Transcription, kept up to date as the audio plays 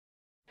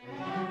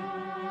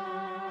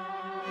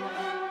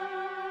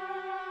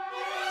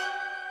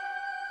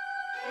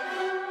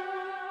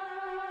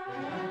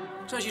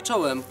Cześć i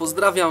czołem,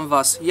 pozdrawiam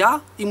was ja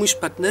i mój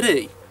szpetny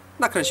ryj.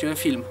 Nakręciłem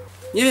film.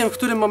 Nie wiem, w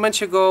którym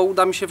momencie go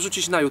uda mi się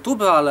wrzucić na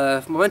YouTube,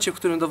 ale w momencie, w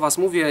którym do was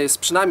mówię, jest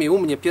przynajmniej u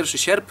mnie 1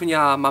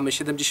 sierpnia, mamy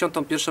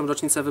 71.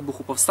 rocznicę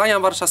wybuchu Powstania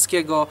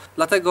Warszawskiego,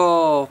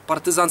 dlatego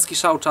partyzancki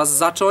szał czas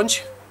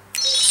zacząć.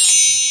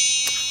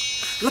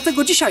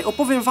 Dlatego dzisiaj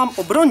opowiem wam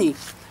o broni,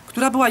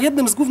 która była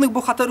jednym z głównych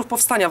bohaterów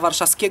Powstania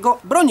Warszawskiego,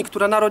 broni,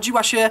 która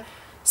narodziła się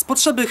z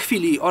potrzeby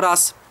chwili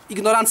oraz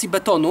ignorancji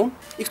betonu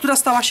i która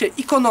stała się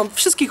ikoną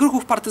wszystkich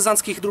ruchów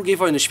partyzanckich II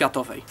wojny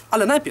światowej.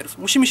 Ale najpierw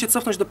musimy się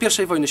cofnąć do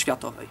I wojny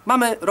światowej.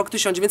 Mamy rok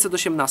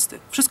 1918.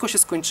 Wszystko się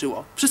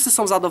skończyło. Wszyscy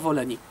są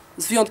zadowoleni.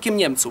 Z wyjątkiem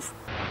Niemców.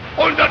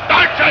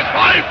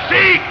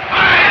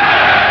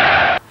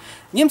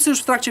 Niemcy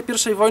już w trakcie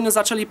I wojny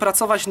zaczęli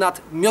pracować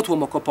nad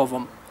miotłą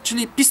okopową,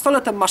 czyli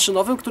pistoletem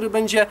maszynowym, który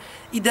będzie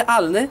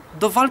idealny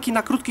do walki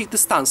na krótkich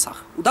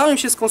dystansach. Udało im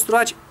się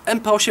skonstruować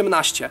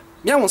MP-18.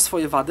 Miał on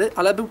swoje wady,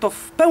 ale był to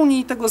w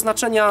pełni tego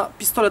znaczenia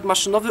pistolet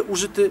maszynowy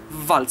użyty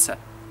w walce.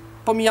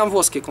 Pomijam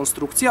włoskie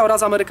konstrukcje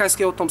oraz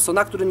amerykańskiego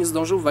Thompsona, który nie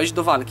zdążył wejść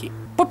do walki.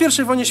 Po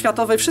I wojnie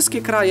światowej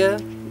wszystkie kraje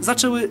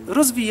zaczęły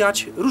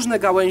rozwijać różne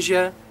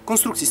gałęzie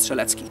konstrukcji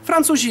strzeleckiej.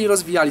 Francuzi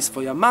rozwijali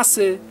swoje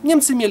masy,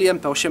 Niemcy mieli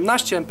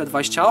MP-18,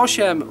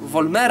 MP-28,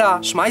 Wolmera,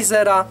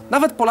 Schmeissera,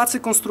 nawet Polacy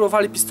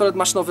konstruowali pistolet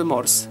maszynowy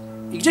Morse.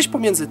 I gdzieś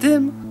pomiędzy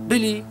tym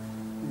byli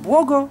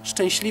błogo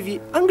szczęśliwi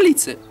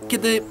Anglicy.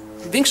 Kiedy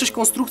większość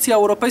konstrukcji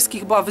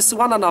europejskich była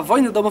wysyłana na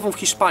wojnę domową w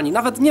Hiszpanii,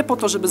 nawet nie po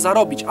to, żeby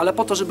zarobić, ale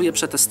po to, żeby je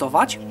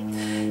przetestować,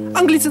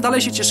 Anglicy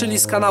dalej się cieszyli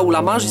z kanału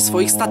La Manche i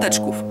swoich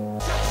stateczków.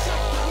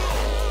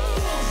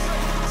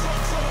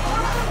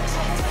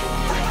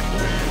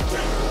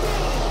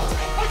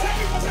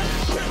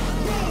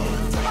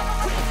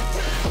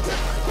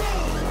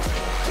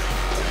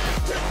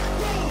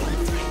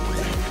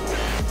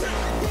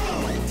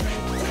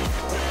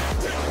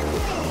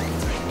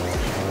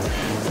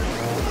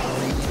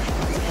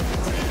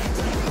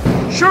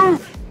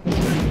 Shoot!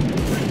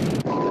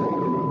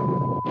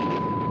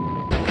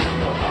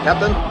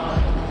 Captain,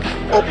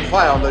 open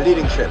fire on the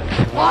leading ship.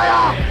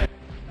 Fire!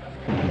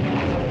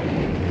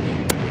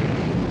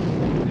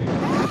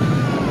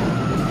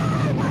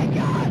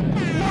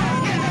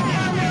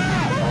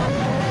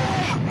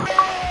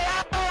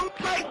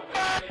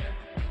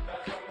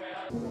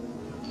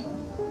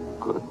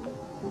 Good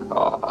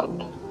God.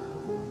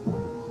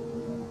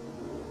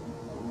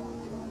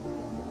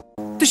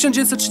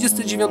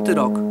 1939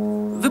 rok.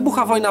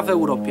 Wybucha wojna w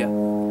Europie.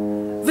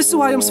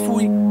 Wysyłają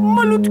swój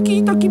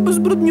malutki, taki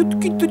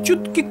bezbrodniutki,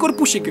 tyciutki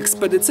korpusik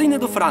ekspedycyjny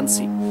do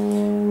Francji.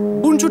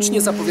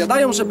 Buńczucznie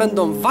zapowiadają, że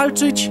będą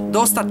walczyć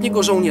do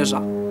ostatniego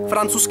żołnierza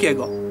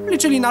francuskiego.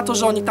 Liczyli na to,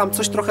 że oni tam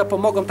coś trochę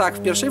pomogą,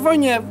 tak jak w I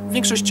wojnie.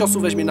 Większość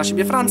ciosów weźmie na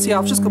siebie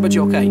Francja, wszystko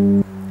będzie ok.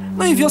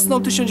 No i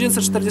wiosną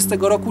 1940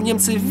 roku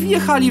Niemcy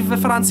wjechali we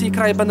Francję i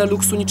kraje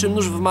Beneluxu niczym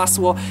nóż w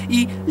masło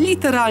i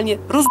literalnie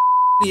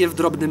je w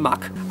drobny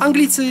mak.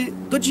 Anglicy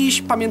do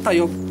dziś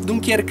pamiętają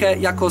Dunkierkę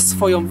jako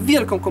swoją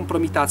wielką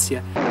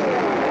kompromitację.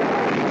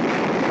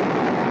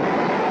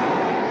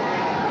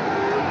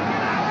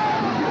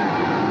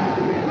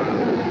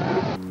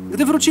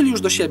 Gdy wrócili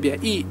już do siebie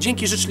i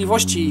dzięki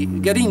życzliwości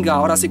Goeringa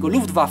oraz jego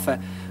Luftwaffe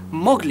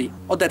mogli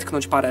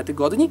odetchnąć parę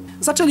tygodni,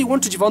 zaczęli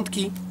łączyć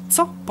wątki,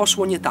 co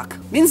poszło nie tak.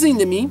 Między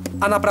innymi,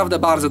 a naprawdę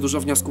bardzo dużo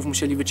wniosków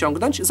musieli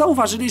wyciągnąć,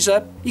 zauważyli,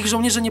 że ich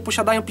żołnierze nie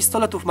posiadają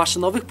pistoletów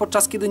maszynowych,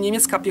 podczas kiedy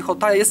niemiecka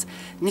piechota jest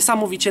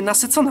niesamowicie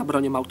nasycona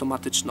bronią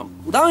automatyczną.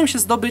 Udało im się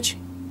zdobyć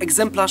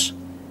egzemplarz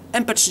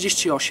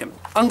MP-38.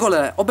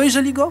 Angole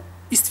obejrzeli go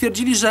i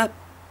stwierdzili, że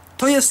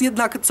to jest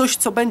jednak coś,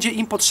 co będzie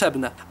im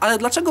potrzebne. Ale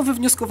dlaczego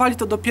wywnioskowali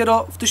to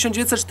dopiero w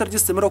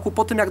 1940 roku,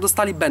 po tym jak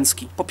dostali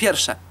bęcki? Po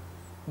pierwsze,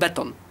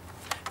 beton.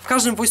 W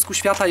każdym wojsku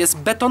świata jest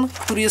beton,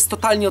 który jest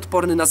totalnie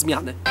odporny na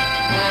zmiany.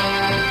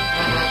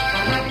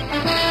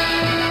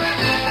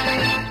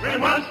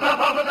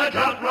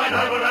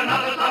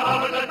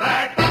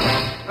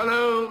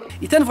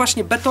 I ten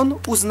właśnie beton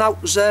uznał,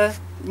 że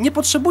nie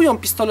potrzebują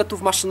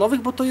pistoletów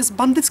maszynowych, bo to jest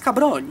bandycka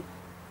broń.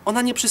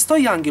 Ona nie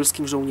przystoi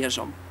angielskim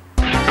żołnierzom.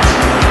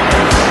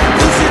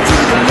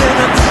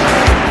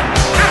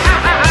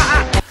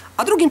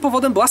 A drugim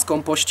powodem była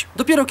skąpość.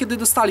 Dopiero kiedy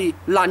dostali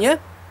lanie,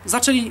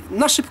 zaczęli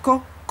na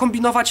szybko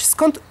kombinować,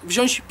 skąd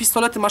wziąć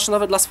pistolety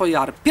maszynowe dla swojej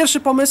armii. Pierwszy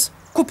pomysł,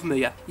 kupmy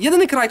je.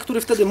 Jedyny kraj,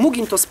 który wtedy mógł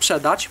im to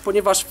sprzedać,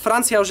 ponieważ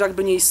Francja już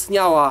jakby nie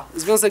istniała,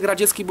 Związek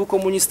Radziecki był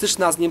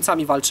komunistyczny, a z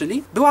Niemcami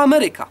walczyli, była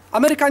Ameryka.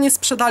 Amerykanie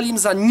sprzedali im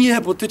za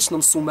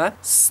niebotyczną sumę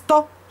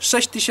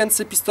 106 000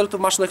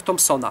 pistoletów maszynowych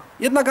Thompsona.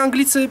 Jednak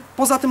Anglicy,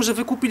 poza tym, że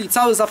wykupili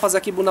cały zapas,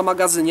 jaki był na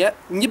magazynie,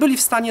 nie byli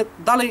w stanie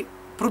dalej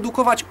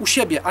produkować u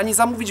siebie, ani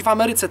zamówić w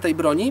Ameryce tej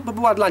broni, bo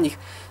była dla nich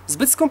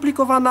zbyt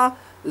skomplikowana,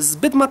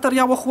 zbyt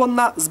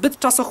materiałochłonna, zbyt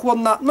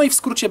czasochłonna, no i w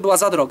skrócie była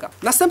za droga.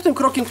 Następnym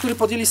krokiem, który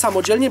podjęli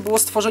samodzielnie, było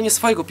stworzenie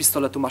swojego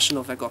pistoletu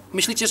maszynowego.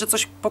 Myślicie, że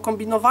coś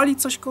pokombinowali,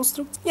 coś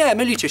konstrukcji? Nie,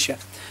 mylicie się.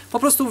 Po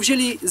prostu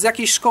wzięli z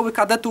jakiejś szkoły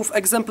kadetów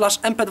egzemplarz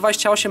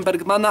MP28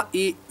 Bergmana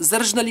i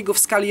zerżnęli go w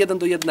skali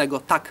 1:1.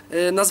 Tak.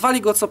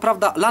 Nazwali go co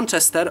prawda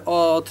Lanchester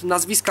od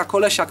nazwiska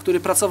kolesia, który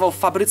pracował w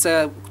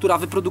fabryce, która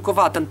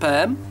wyprodukowała ten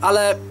PM,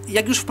 ale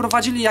jak już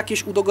wprowadzili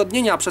jakieś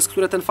udogodnienia, przez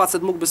które ten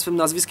facet mógłby swym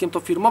nazwiskiem to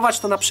firmować,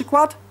 to na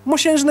przykład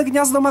mosiężne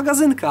gniazdo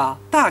magazynka.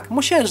 Tak,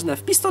 mosiężne,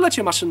 w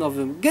pistolecie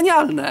maszynowym.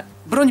 Genialne.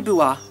 Broń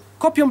była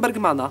kopią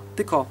Bergmana,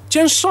 tylko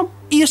cięższą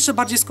i jeszcze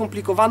bardziej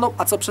skomplikowaną,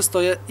 a co przez to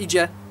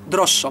idzie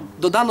droższą.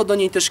 Dodano do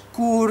niej też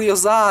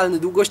kuriozalny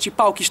długości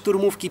pałki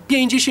szturmówki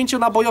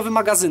 50-nabojowy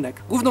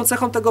magazynek. Główną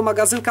cechą tego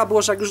magazynka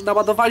było, że jak już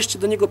naładowaliście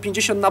do niego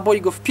 50 naboi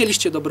i go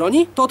wpieliście do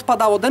broni, to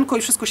odpadało denko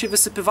i wszystko się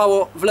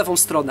wysypywało w lewą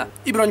stronę.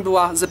 I broń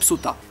była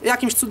zepsuta.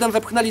 Jakimś cudem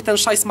wepchnęli ten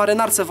szajs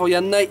marynarce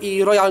wojennej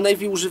i Royal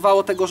Navy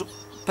używało tego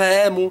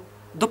PM-u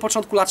do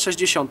początku lat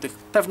 60.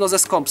 Pewno ze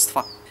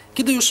skąpstwa.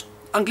 Kiedy już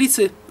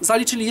Anglicy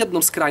zaliczyli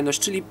jedną skrajność,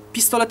 czyli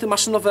pistolety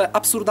maszynowe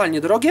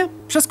absurdalnie drogie,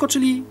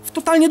 przeskoczyli w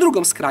totalnie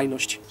drugą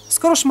skrajność.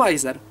 Skoro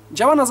Schmeiser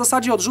działa na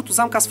zasadzie odrzutu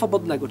zamka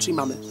swobodnego, czyli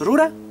mamy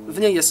rurę, w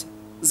niej jest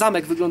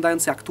zamek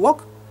wyglądający jak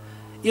tłok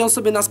i on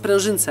sobie na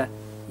sprężynce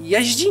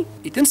jeździ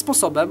i tym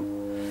sposobem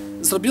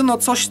zrobiono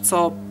coś,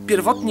 co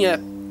pierwotnie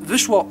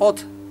wyszło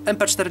od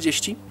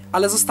MP40,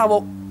 ale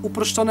zostało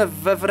uproszczone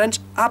we wręcz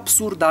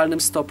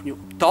absurdalnym stopniu.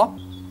 To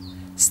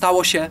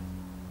stało się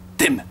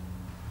tym.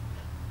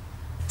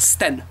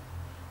 Sten.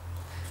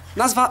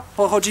 Nazwa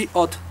pochodzi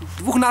od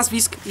dwóch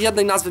nazwisk i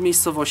jednej nazwy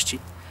miejscowości.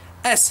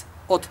 S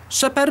od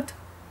Shepherd,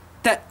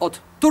 T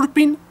od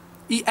Turpin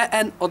i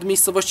EN od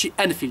miejscowości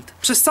Enfield.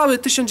 Przez cały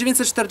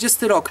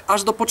 1940 rok,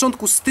 aż do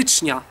początku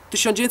stycznia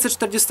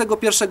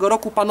 1941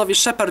 roku panowie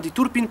Shepherd i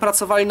Turpin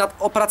pracowali nad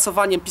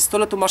opracowaniem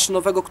pistoletu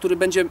maszynowego, który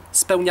będzie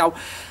spełniał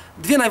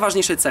dwie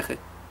najważniejsze cechy.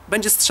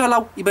 Będzie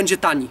strzelał i będzie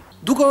tani.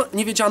 Długo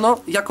nie wiedziano,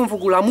 jaką w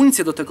ogóle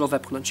amunicję do tego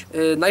wepchnąć.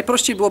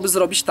 Najprościej byłoby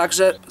zrobić tak,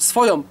 że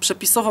swoją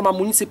przepisową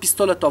amunicję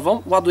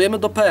pistoletową ładujemy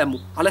do PM-u.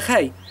 Ale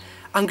hej,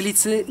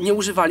 Anglicy nie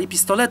używali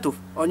pistoletów,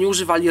 oni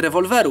używali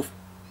rewolwerów.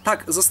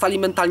 Tak, zostali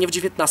mentalnie w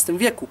XIX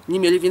wieku, nie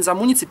mieli więc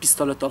amunicji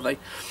pistoletowej.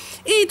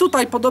 I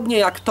tutaj podobnie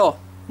jak to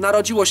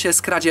narodziło się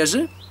z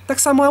kradzieży,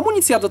 tak samo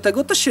amunicja do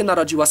tego też się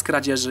narodziła z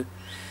kradzieży.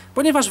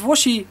 Ponieważ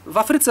Włosi w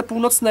Afryce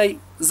Północnej,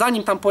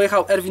 zanim tam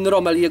pojechał Erwin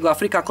Rommel i jego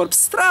Afrika Korps,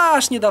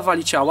 strasznie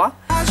dawali ciała.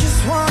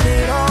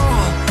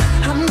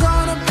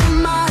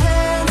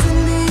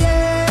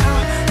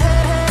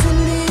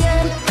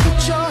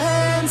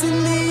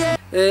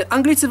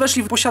 Anglicy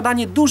weszli w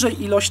posiadanie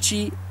dużej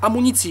ilości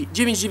amunicji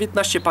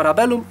 9,19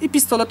 Parabellum i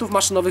pistoletów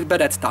maszynowych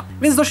Beretta.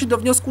 Więc doszli do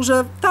wniosku,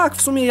 że tak,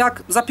 w sumie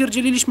jak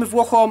zapierdzieliliśmy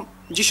Włochom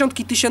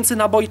dziesiątki tysięcy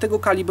naboi tego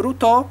kalibru,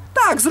 to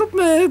tak,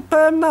 zróbmy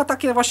PM na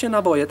takie właśnie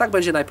naboje, tak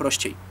będzie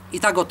najprościej. I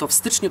tak oto w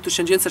styczniu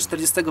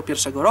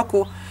 1941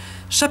 roku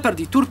Shepherd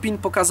i Turpin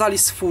pokazali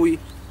swój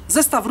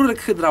zestaw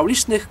rurek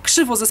hydraulicznych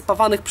krzywo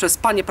zespawanych przez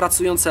panie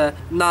pracujące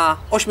na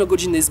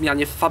 8-godzinnej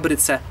zmianie w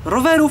fabryce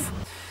rowerów.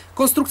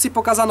 Konstrukcję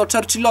pokazano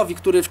Churchillowi,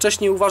 który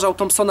wcześniej uważał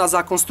Thompsona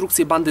za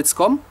konstrukcję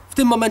bandycką. W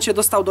tym momencie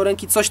dostał do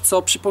ręki coś,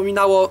 co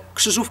przypominało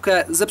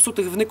krzyżówkę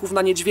zepsutych wnyków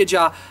na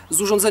niedźwiedzia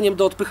z urządzeniem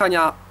do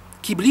odpychania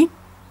kibli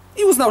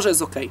i uznał, że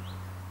jest ok.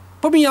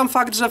 Pomijam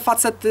fakt, że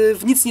facet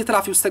w nic nie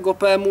trafił z tego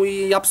PM-u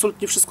i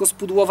absolutnie wszystko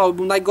spudłował,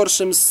 był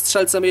najgorszym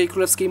strzelcem jej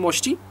królewskiej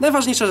mości.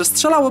 Najważniejsze, że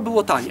strzelało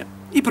było tanie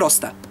i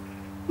proste.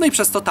 No i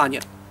przez to tanie.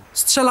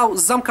 Strzelał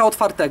z zamka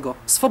otwartego,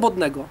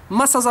 swobodnego.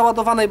 Masa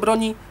załadowanej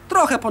broni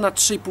trochę ponad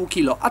 3,5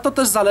 kg, a to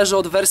też zależy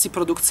od wersji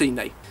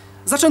produkcyjnej.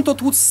 Zaczęto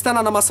tłuc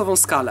Stena na masową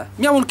skalę.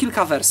 Miał on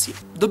kilka wersji,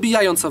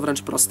 dobijająco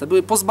wręcz proste.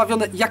 Były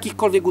pozbawione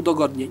jakichkolwiek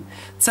udogodnień.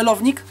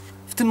 Celownik?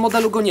 W tym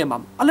modelu go nie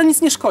mam, ale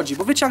nic nie szkodzi,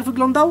 bo wiecie jak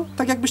wyglądał?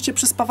 Tak jakbyście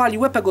przyspawali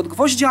łepek od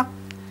gwoździa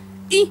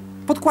i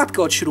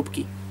podkładkę od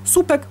śrubki.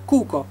 Słupek,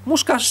 kółko,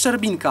 muszka,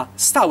 szczerbinka,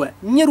 stałe,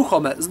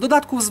 nieruchome, z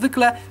dodatków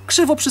zwykle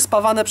krzywo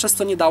przyspawane, przez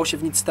co nie dało się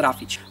w nic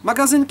trafić.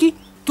 Magazynki?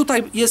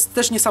 Tutaj jest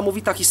też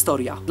niesamowita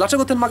historia.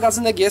 Dlaczego ten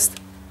magazynek jest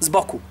z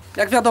boku?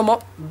 Jak wiadomo,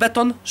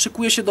 beton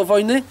szykuje się do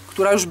wojny,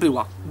 która już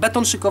była.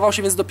 Beton szykował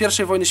się więc do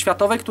I wojny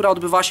światowej, która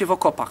odbywała się w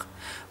okopach.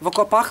 W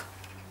okopach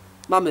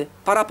mamy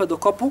parapet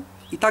okopu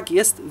i tak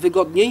jest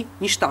wygodniej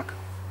niż tak.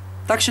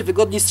 Tak się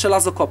wygodniej strzela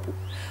z okopu.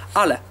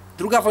 Ale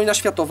II wojna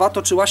światowa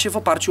toczyła się w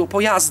oparciu o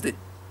pojazdy.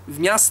 W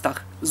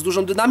miastach, z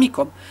dużą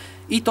dynamiką.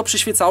 I to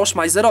przyświecało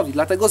Schmeiserowi,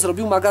 dlatego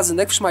zrobił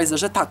magazynek w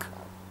Schmeizerze tak.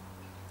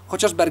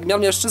 Chociaż Berg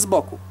miał jeszcze z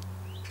boku.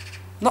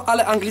 No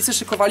ale Anglicy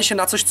szykowali się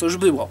na coś, co już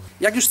było.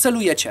 Jak już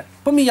celujecie,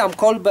 pomijam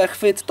kolbę,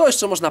 chwyt, to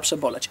jeszcze można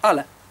przeboleć,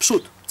 ale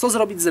przód, co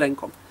zrobić z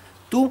ręką?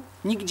 Tu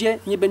nigdzie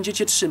nie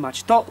będziecie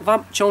trzymać, to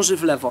wam ciąży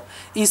w lewo.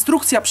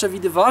 Instrukcja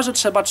przewidywała, że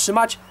trzeba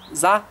trzymać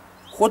za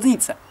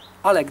chłodnicę.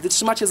 Ale gdy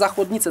trzymacie za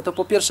chłodnicę, to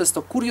po pierwsze jest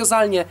to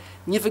kuriozalnie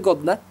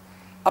niewygodne,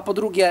 a po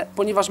drugie,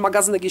 ponieważ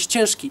magazynek jest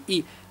ciężki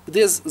i gdy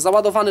jest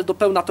załadowany do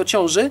pełna, to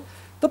ciąży,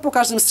 to po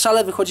każdym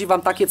strzale wychodzi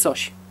wam takie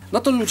coś. no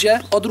to ludzie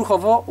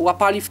odruchowo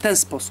łapali w ten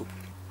sposób.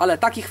 Ale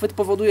taki chwyt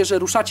powoduje, że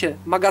ruszacie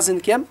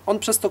magazynkiem, on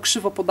przez to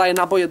krzywo podaje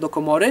naboje do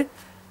komory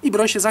i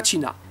broń się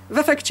zacina. W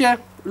efekcie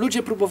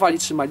ludzie próbowali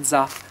trzymać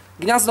za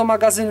gniazdo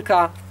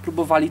magazynka,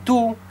 próbowali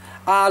tu,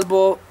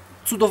 albo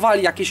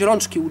cudowali jakieś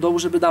rączki u dołu,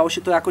 żeby dało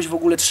się to jakoś w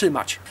ogóle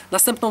trzymać.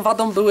 Następną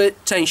wadą były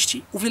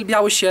części.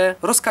 Uwielbiały się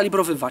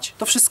rozkalibrowywać.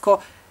 To wszystko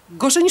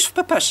gorzej niż w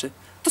pepeszy.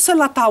 To se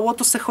latało,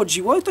 to se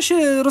chodziło i to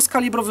się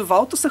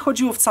rozkalibrowywało, to se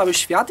chodziło w cały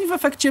świat i w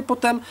efekcie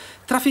potem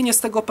trafienie z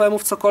tego PM-u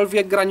w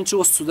cokolwiek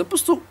graniczyło z cudem. Po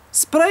prostu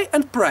spray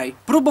and pray.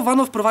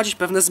 Próbowano wprowadzić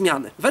pewne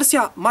zmiany.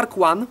 Wersja Mark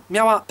I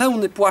miała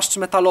pełny płaszcz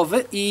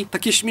metalowy i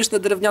takie śmieszne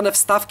drewniane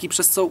wstawki,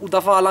 przez co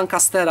udawała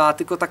Lancastera,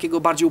 tylko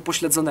takiego bardziej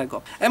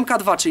upośledzonego.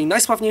 MK2, czyli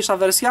najsławniejsza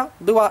wersja,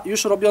 była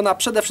już robiona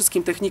przede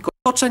wszystkim techniką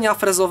toczenia,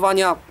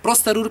 frezowania,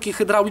 proste rurki,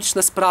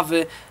 hydrauliczne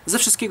sprawy, ze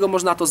wszystkiego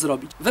można to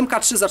zrobić. W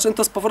MK3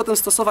 zaczęto z powrotem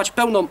stosować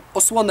pełną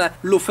osłonę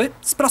lufy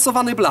z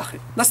prasowanej blachy.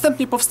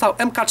 Następnie powstał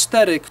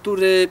MK4,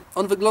 który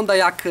on wygląda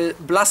jak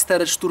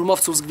blaster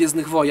szturmowców z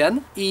Gwiezdnych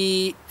Wojen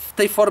i w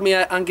tej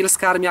formie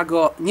angielska armia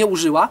go nie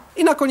użyła.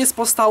 I na koniec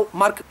powstał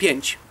Mark V.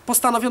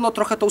 Postanowiono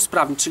trochę to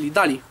usprawnić, czyli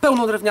dali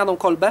pełną drewnianą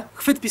kolbę,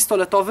 chwyt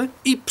pistoletowy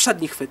i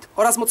przedni chwyt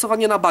oraz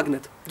mocowanie na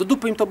bagnet. Do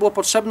dupy im to było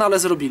potrzebne, ale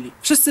zrobili.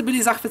 Wszyscy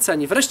byli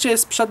zachwyceni. Wreszcie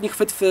jest przedni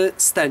chwyt w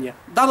Stenie.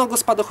 Dano go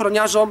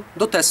spadochroniarzom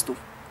do testów.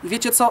 I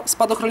wiecie co?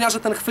 Spadochroniarze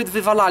ten chwyt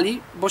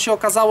wywalali, bo się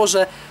okazało,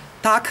 że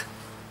tak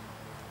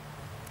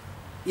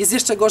jest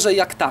jeszcze gorzej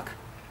jak tak.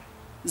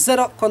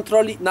 Zero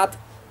kontroli nad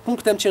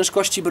punktem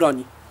ciężkości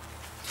broni.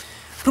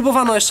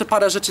 Próbowano jeszcze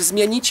parę rzeczy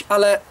zmienić,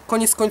 ale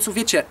koniec końców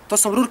wiecie, to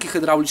są rurki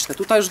hydrauliczne,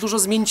 tutaj już dużo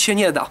zmienić się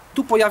nie da.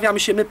 Tu pojawiamy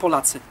się my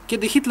Polacy.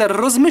 Kiedy Hitler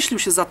rozmyślił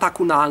się z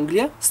ataku na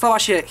Anglię, stała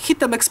się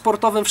hitem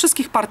eksportowym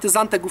wszystkich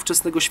partyzantek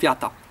ówczesnego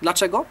świata.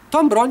 Dlaczego?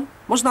 Tą broń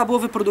można było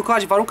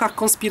wyprodukować w warunkach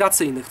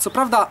konspiracyjnych. Co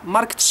prawda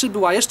Mark III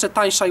była jeszcze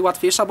tańsza i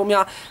łatwiejsza, bo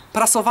miała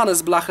prasowane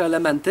z blachy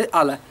elementy,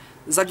 ale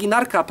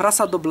zaginarka,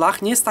 prasa do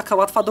blach nie jest taka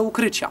łatwa do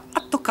ukrycia. A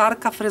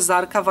tokarka,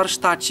 frezarka,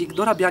 warsztacik,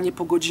 dorabianie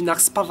po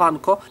godzinach,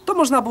 spawanko, to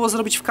można było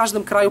zrobić w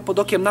każdym kraju pod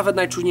okiem nawet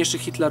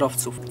najczujniejszych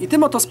hitlerowców. I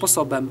tym oto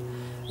sposobem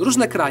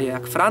różne kraje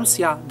jak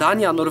Francja,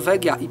 Dania,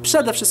 Norwegia i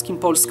przede wszystkim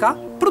Polska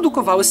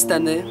produkowały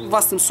steny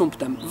własnym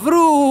sumptem w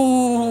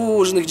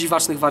różnych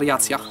dziwacznych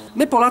wariacjach.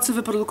 My Polacy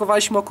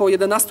wyprodukowaliśmy około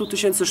 11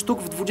 000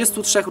 sztuk w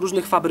 23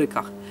 różnych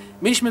fabrykach.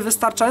 Mieliśmy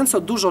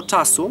wystarczająco dużo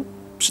czasu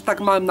przy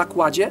tak małym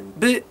nakładzie,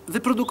 by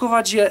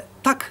wyprodukować je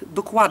tak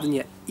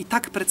dokładnie i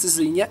tak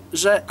precyzyjnie,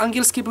 że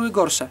angielskie były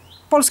gorsze.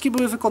 Polskie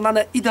były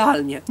wykonane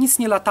idealnie. Nic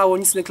nie latało,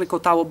 nic nie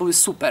klekotało, były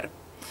super.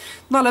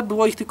 No ale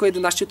było ich tylko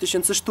 11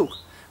 000 sztuk.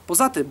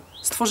 Poza tym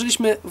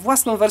stworzyliśmy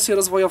własną wersję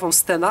rozwojową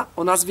Stena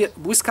o nazwie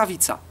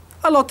Błyskawica.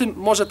 Ale o tym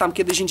może tam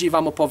kiedyś indziej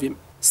wam opowiem.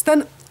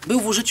 Sten był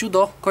w użyciu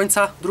do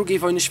końca II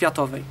wojny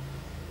światowej.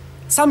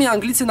 Sami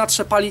Anglicy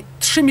natrzepali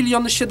 3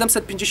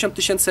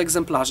 750 000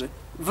 egzemplarzy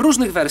w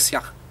różnych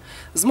wersjach.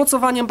 Z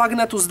mocowaniem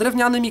bagnetu, z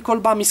drewnianymi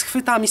kolbami, z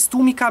chwytami, z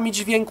tłumikami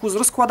dźwięku, z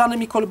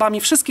rozkładanymi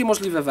kolbami, wszystkie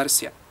możliwe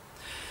wersje.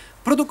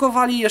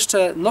 Produkowali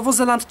jeszcze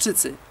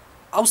Nowozelandczycy,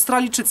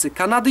 Australijczycy,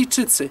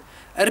 Kanadyjczycy,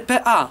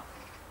 RPA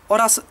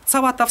oraz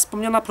cała ta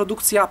wspomniana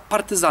produkcja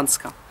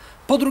partyzancka.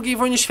 Po II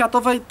wojnie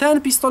światowej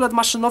ten pistolet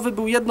maszynowy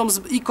był jedną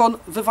z ikon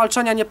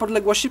wywalczania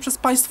niepodległości przez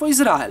państwo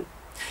Izrael.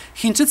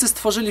 Chińczycy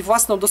stworzyli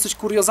własną, dosyć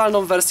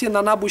kuriozalną wersję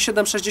na nabój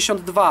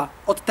 7,62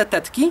 od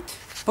Tetetki.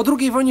 Po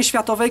II wojnie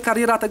światowej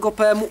kariera tego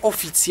PM-u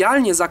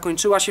oficjalnie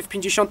zakończyła się w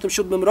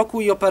 1957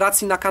 roku i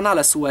operacji na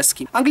kanale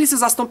sueskim. Anglicy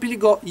zastąpili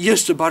go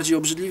jeszcze bardziej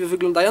obrzydliwie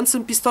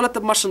wyglądającym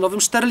pistoletem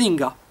maszynowym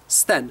Sterlinga.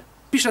 Sten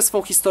pisze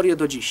swą historię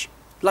do dziś.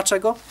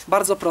 Dlaczego?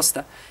 Bardzo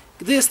proste.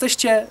 Gdy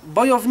jesteście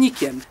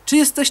bojownikiem, czy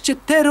jesteście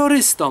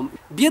terrorystą,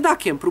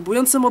 biedakiem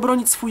próbującym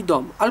obronić swój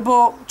dom,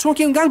 albo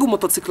członkiem gangu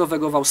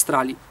motocyklowego w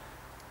Australii,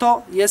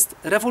 to jest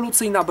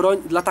rewolucyjna broń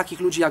dla takich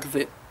ludzi jak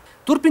wy.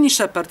 Turpin i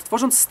Shepard,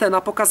 tworząc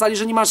Stena, pokazali,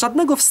 że nie ma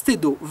żadnego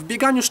wstydu w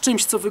bieganiu z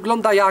czymś, co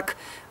wygląda jak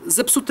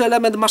zepsuty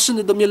element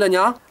maszyny do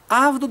mielenia,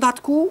 a w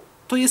dodatku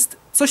to jest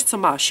coś, co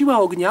ma siłę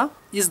ognia,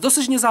 jest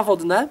dosyć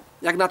niezawodne,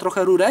 jak na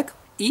trochę rurek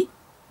i,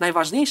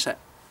 najważniejsze,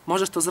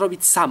 możesz to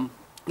zrobić sam.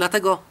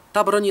 Dlatego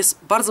ta broń jest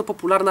bardzo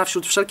popularna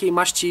wśród wszelkiej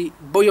maści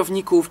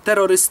bojowników,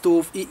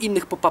 terrorystów i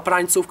innych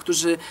popaprańców,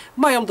 którzy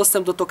mają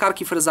dostęp do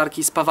tokarki,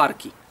 frezarki i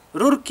spawarki.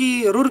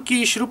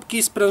 Rurki,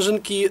 śrubki,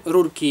 sprężynki,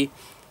 rurki.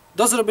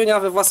 Do zrobienia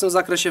we własnym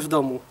zakresie w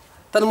domu.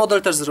 Ten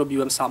model też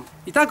zrobiłem sam.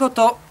 I tak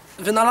oto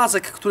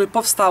wynalazek, który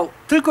powstał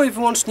tylko i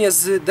wyłącznie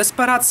z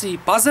desperacji i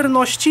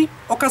pazerności,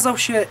 okazał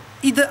się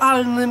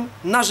idealnym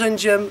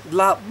narzędziem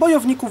dla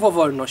bojowników o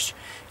wolność.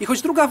 I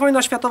choć II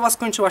wojna światowa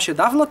skończyła się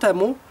dawno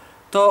temu,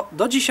 to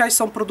do dzisiaj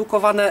są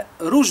produkowane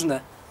różne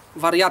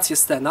wariacje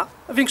Stena.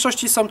 W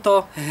większości są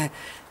to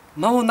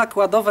mało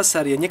nakładowe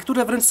serie,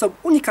 niektóre wręcz są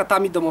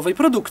unikatami domowej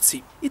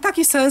produkcji. I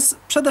taki sens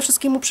przede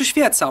wszystkim mu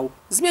przyświecał.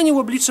 Zmienił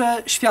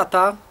oblicze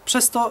świata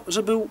przez to,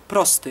 że był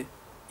prosty.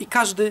 I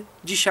każdy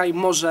dzisiaj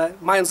może,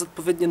 mając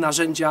odpowiednie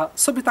narzędzia,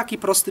 sobie taki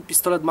prosty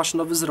pistolet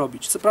maszynowy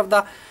zrobić. Co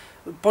prawda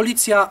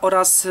Policja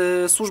oraz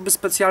służby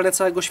specjalne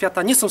całego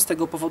świata nie są z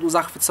tego powodu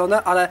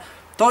zachwycone, ale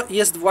to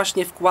jest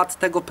właśnie wkład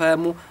tego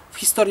PM-u w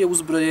historię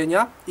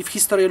uzbrojenia i w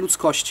historię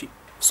ludzkości.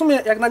 W sumie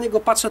jak na niego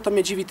patrzę, to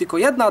mnie dziwi tylko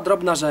jedna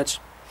drobna rzecz.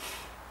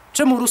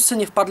 Czemu Ruscy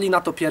nie wpadli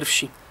na to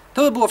pierwsi?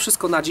 To by było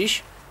wszystko na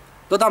dziś.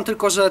 Dodam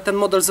tylko, że ten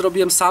model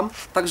zrobiłem sam,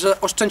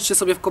 także oszczędźcie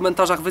sobie w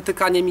komentarzach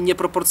wytykanie mi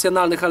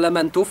nieproporcjonalnych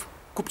elementów.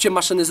 Kupcie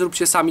maszyny,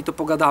 zróbcie sami, to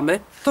pogadamy.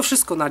 To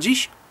wszystko na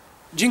dziś.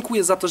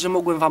 Dziękuję za to, że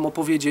mogłem Wam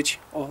opowiedzieć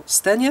o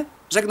Stenie.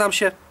 Żegnam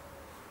się,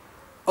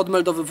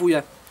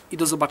 odmeldowywuję i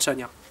do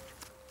zobaczenia.